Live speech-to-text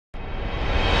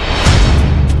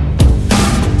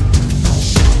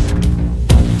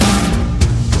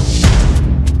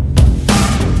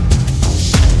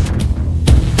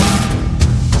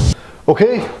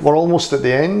Okay, we're almost at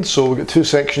the end, so we've got two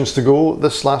sections to go.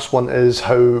 This last one is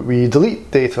how we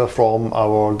delete data from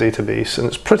our database, and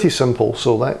it's pretty simple,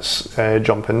 so let's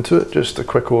jump into it. Just a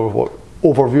quick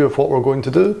overview of what we're going to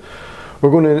do.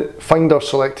 We're going to find our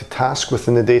selected task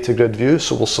within the data grid view,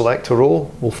 so we'll select a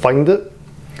row, we'll find it,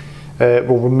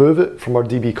 we'll remove it from our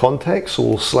DB context, so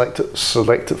we'll select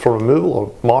it for removal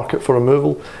or mark it for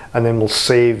removal, and then we'll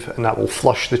save, and that will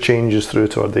flush the changes through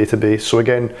to our database. So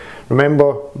again,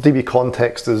 remember, DB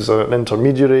context is an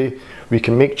intermediary. We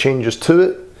can make changes to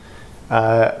it,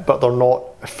 but they're not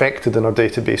affected in our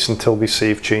database until we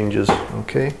save changes.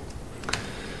 Okay,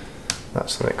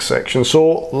 that's the next section.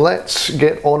 So let's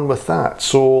get on with that.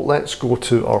 So let's go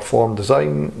to our form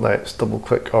design. Let's double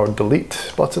click our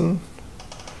delete button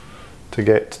to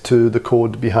get to the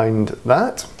code behind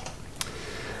that.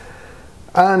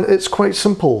 And it's quite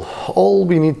simple. All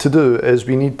we need to do is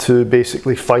we need to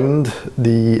basically find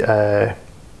the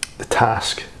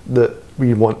task that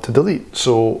we want to delete.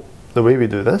 So the way we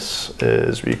do this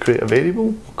is we create a variable,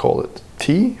 we'll call it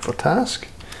T for task,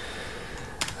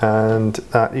 and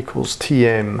that equals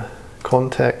tm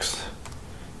context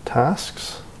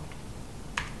tasks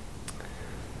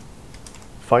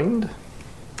find.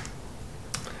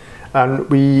 And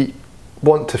we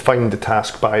want to find the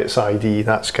task by its ID.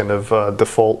 That's kind of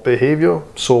default behavior.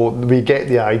 So we get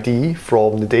the ID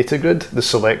from the data grid, the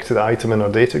selected item in our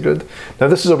data grid. Now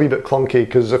this is a wee bit clunky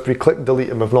because if we click delete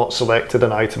and we've not selected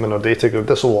an item in our data grid,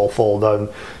 this will all fall down.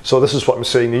 So this is what I'm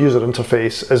saying, the user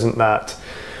interface isn't that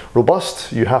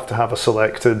robust. You have to have a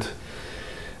selected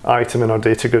item in our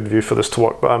data grid view for this to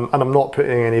work. But I'm not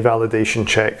putting any validation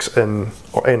checks in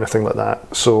or anything like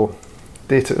that. So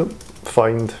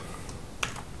find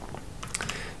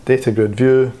data grid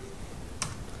view,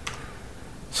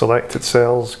 selected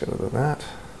cells, get rid of that,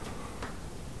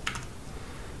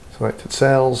 selected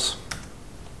cells.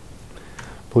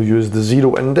 We'll use the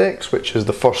 0 index, which is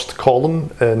the first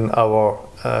column in our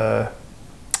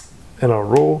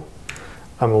row,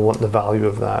 and we'll want the value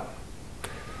of that.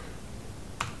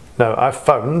 Now I've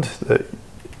found that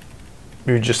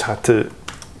you just had to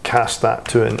cast that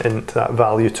to an int, that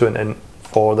value to an int,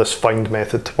 for this find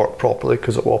method to work properly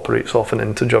because it operates off an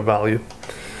integer value.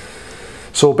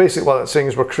 So basically what it's saying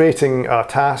is we're creating a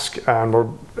task and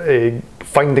we're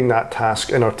finding that task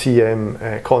in our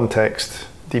TM context,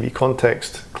 DB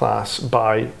context class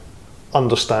by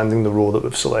understanding the row that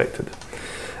we've selected.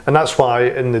 And that's why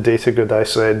in the data grid I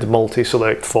said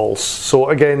multi-select false. So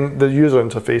again, the user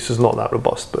interface is not that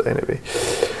robust, but anyway.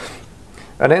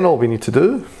 And then all we need to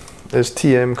do is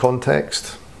TM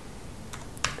context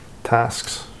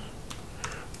tasks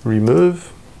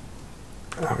remove,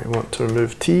 and we want to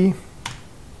remove T,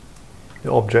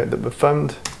 the object that we've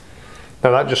found.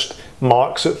 Now that just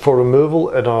marks it for removal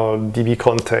in our DB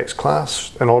context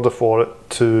class. In order for it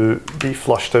to be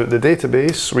flushed out the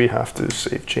database, we have to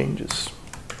save changes.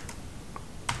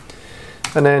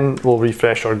 And then we'll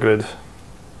refresh our grid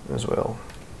as well.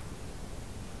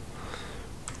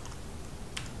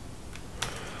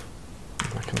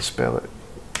 I can spell it.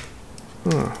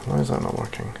 Why is that not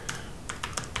working?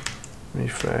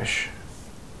 Refresh.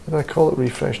 Did I call it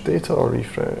refresh data or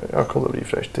refresh? I'll call it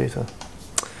refresh data.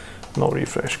 Not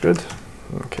refresh grid.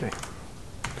 Okay.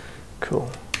 Cool.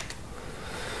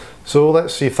 So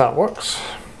let's see if that works.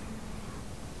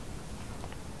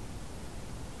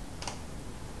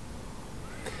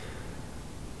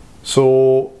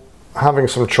 So having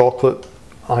some chocolate,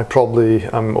 I probably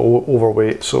am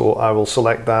overweight, so I will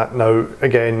select that. Now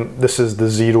again, this is the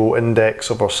 0 index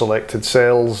of our selected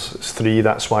cells. It's 3,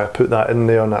 that's why I put that in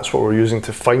there, and that's what we're using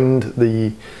to find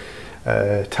the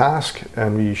task.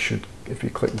 And we should, if we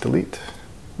click delete,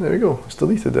 there we go, it's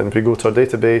deleted. And if we go to our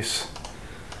database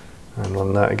and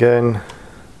run that again,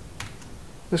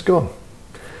 it's gone.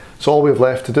 So all we have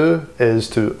left to do is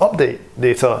to update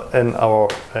data in our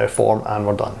form, and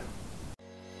we're done.